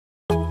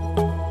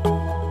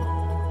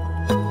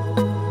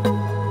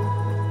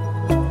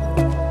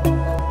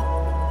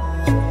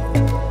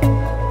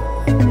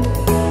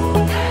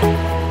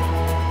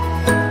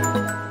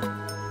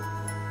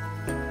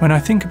when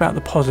I think about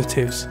the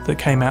positives that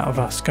came out of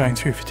us going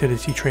through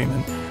fertility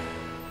treatment,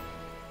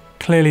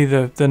 clearly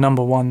the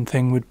number one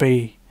thing would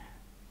be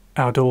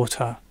our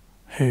daughter,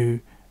 who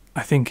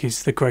I think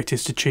is the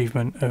greatest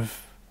achievement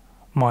of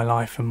my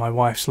life and my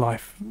wife's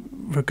life,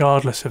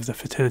 regardless of the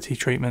fertility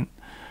treatment.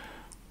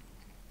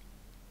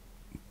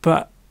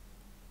 But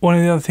one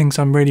of the other things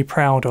I'm really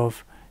proud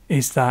of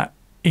is that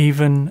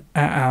even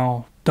at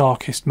our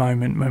darkest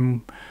moment,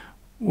 when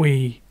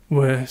we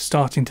were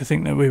starting to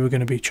think that we were going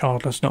to be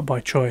childless, not by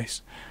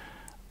choice,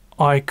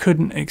 I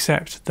couldn't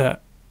accept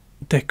that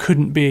there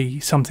couldn't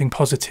be something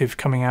positive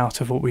coming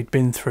out of what we'd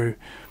been through.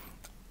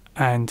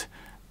 And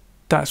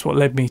that's what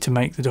led me to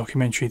make the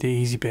documentary The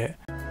Easy Bit.